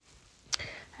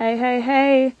Hey, hey,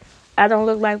 hey. I don't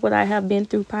look like what I have been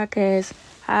through podcast.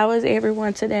 How is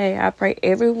everyone today? I pray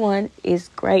everyone is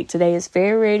great. Today is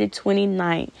February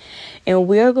 29th. And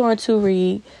we're going to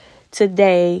read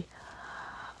today,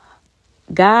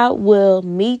 God will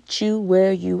meet you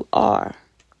where you are.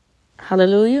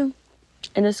 Hallelujah.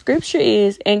 And the scripture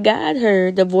is, and God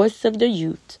heard the voice of the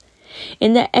youth.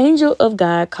 And the angel of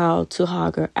God called to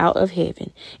Hagar out of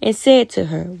heaven and said to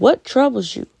her, what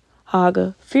troubles you,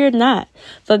 Hagar? Fear not,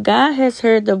 for God has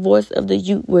heard the voice of the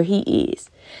youth where he is.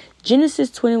 Genesis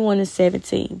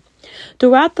 21:17.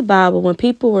 Throughout the Bible, when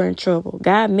people were in trouble,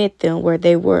 God met them where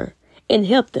they were and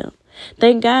helped them.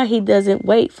 Thank God he doesn't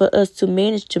wait for us to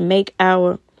manage to make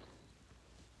our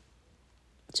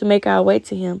way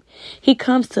to him. He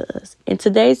comes to us. In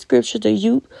today's scripture, the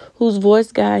youth whose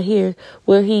voice God hears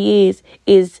where he is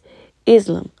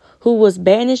Islam, who was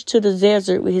banished to the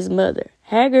desert with his mother.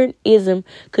 Hagar-ism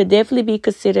could definitely be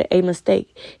considered a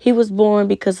mistake. He was born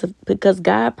because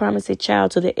God promised a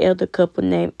child to the elder couple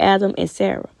named Adam and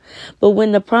Sarah. But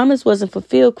when the promise wasn't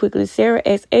fulfilled quickly, Sarah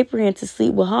asked Abraham to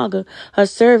sleep with Hagar, her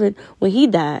servant, when he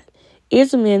died.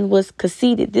 Israel was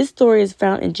conceded. This story is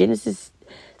found in Genesis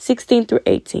 16 through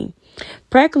 18.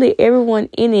 Practically everyone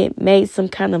in it made some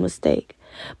kind of mistake.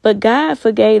 But God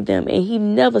forgave them and he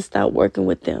never stopped working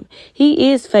with them.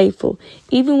 He is faithful,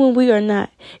 even when we are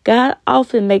not. God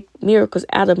often makes miracles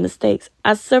out of mistakes.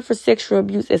 I suffered sexual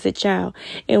abuse as a child,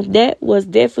 and that was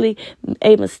definitely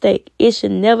a mistake. It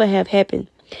should never have happened.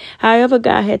 However,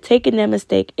 God had taken that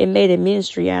mistake and made a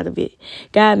ministry out of it.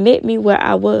 God met me where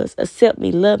I was, accepted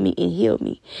me, loved me, and healed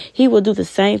me. He will do the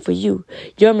same for you.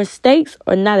 Your mistakes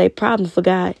are not a problem for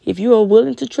God if you are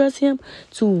willing to trust him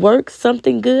to work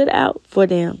something good out for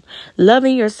them.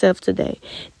 Loving yourself today.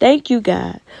 Thank you,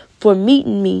 God, for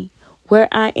meeting me where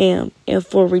I am and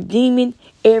for redeeming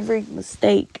every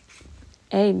mistake.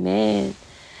 Amen.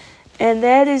 And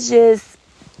that is just,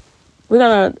 we're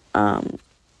going to,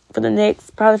 for the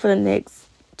next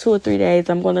 2 or 3 days,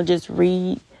 I'm going to just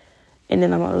read and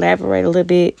then I'm going to elaborate a little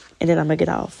bit and then I'm going to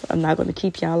get off. I'm not going to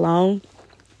keep y'all long.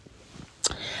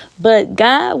 But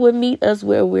God will meet us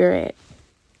where we're at.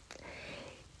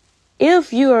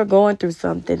 If you are going through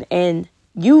something and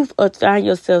you find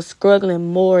yourself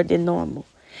struggling more than normal,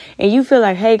 and you feel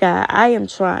like, hey, God, I am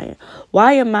trying.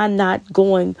 Why am I not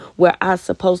going where I'm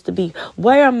supposed to be?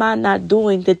 Why am I not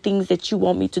doing the things that you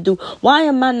want me to do? Why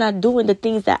am I not doing the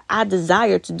things that I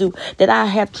desire to do, that I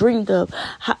have dreamed of?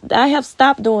 I have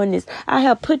stopped doing this. I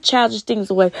have put childish things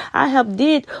away. I have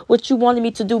did what you wanted me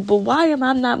to do. But why am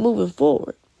I not moving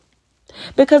forward?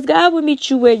 Because God will meet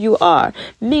you where you are.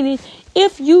 Meaning,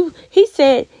 he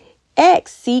said, ask,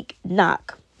 seek,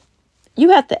 knock. You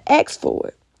have to ask for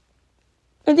it.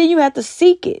 And then you have to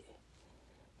seek it.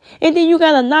 And then you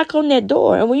got to knock on that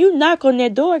door. And when you knock on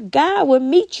that door, God will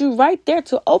meet you right there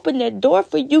to open that door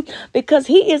for you, because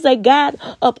he is a God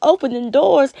of opening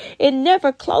doors and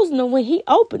never closing them when he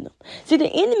opened them. See, the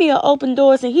enemy will open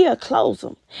doors and he'll close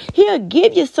them. He'll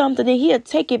give you something and he'll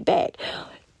take it back,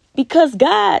 because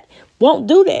God won't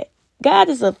do that. God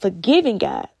is a forgiving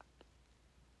God.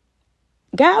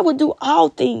 God will do all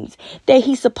things that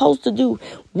he's supposed to do,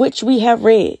 which we have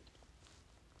read.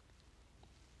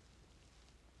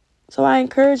 So I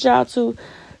encourage y'all to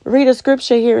read a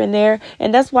scripture here and there.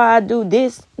 And that's why I do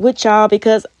this with y'all,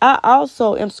 because I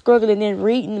also am struggling in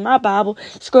reading my Bible,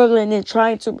 struggling in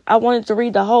I wanted to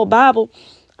read the whole Bible.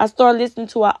 I started listening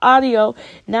to an audio.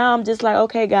 Now I'm just like,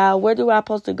 okay, God, where do I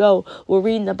supposed to go with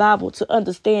reading the Bible to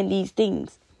understand these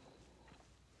things?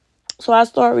 So I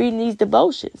started reading these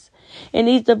devotions. And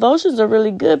these devotions are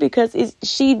really good because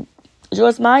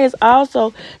Joyce Myers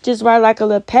also just write like a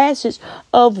little passage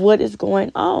of what is going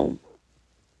on.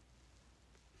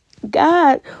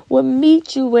 God will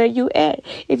meet you where you at.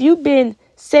 If you've been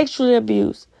sexually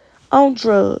abused, on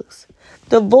drugs,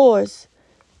 divorced,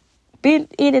 been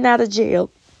in and out of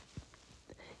jail,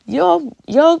 your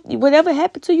whatever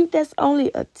happened to you, that's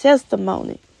only a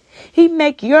testimony. He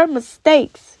make your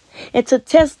mistakes into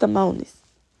testimonies.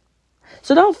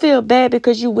 So don't feel bad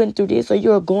because you went through this or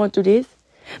you're going through this.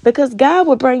 Because God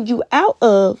will bring you out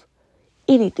of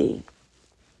anything.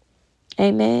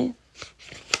 Amen.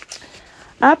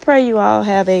 I pray you all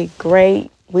have a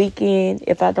great weekend.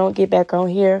 If I don't get back on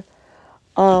here,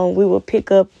 we will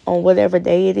pick up on whatever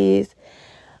day it is.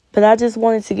 But I just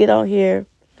wanted to get on here,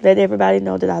 let everybody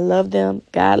know that I love them.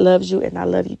 God loves you and I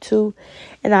love you too.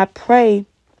 And I pray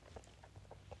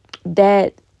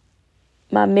that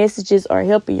my messages are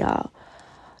helping y'all.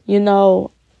 You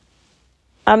know,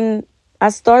 I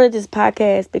started this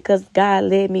podcast because God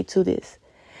led me to this.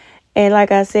 And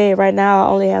like I said, right now I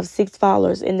only have 6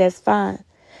 followers, and that's fine.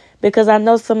 because I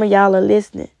know some of y'all are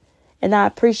listening, and I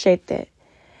appreciate that.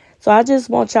 So I just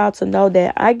want y'all to know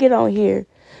that I get on here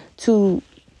to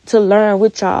learn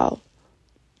with y'all,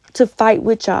 to fight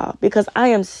with y'all, because I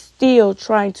am still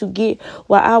trying to get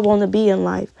where I want to be in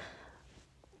life.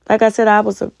 Like I said,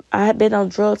 I had been on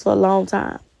drugs for a long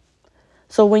time.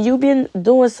 So when you've been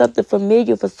doing something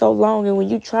familiar for so long, and when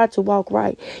you try to walk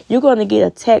right, you're going to get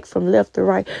attacked from left to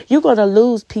right. You're going to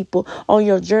lose people on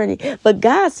your journey. But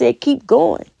God said, keep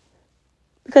going,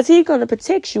 because he's going to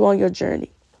protect you on your journey.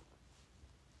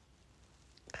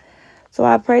 So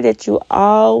I pray that you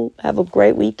all have a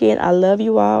great weekend. I love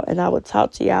you all, and I will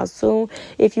talk to y'all soon.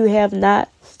 If you have not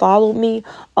followed me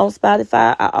on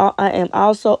Spotify, I am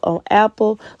also on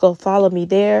Apple. Go follow me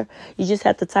there. You just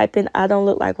have to type in "I don't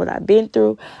look like what I've been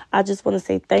through." I just want to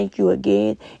say thank you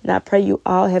again, and I pray you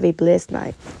all have a blessed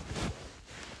night.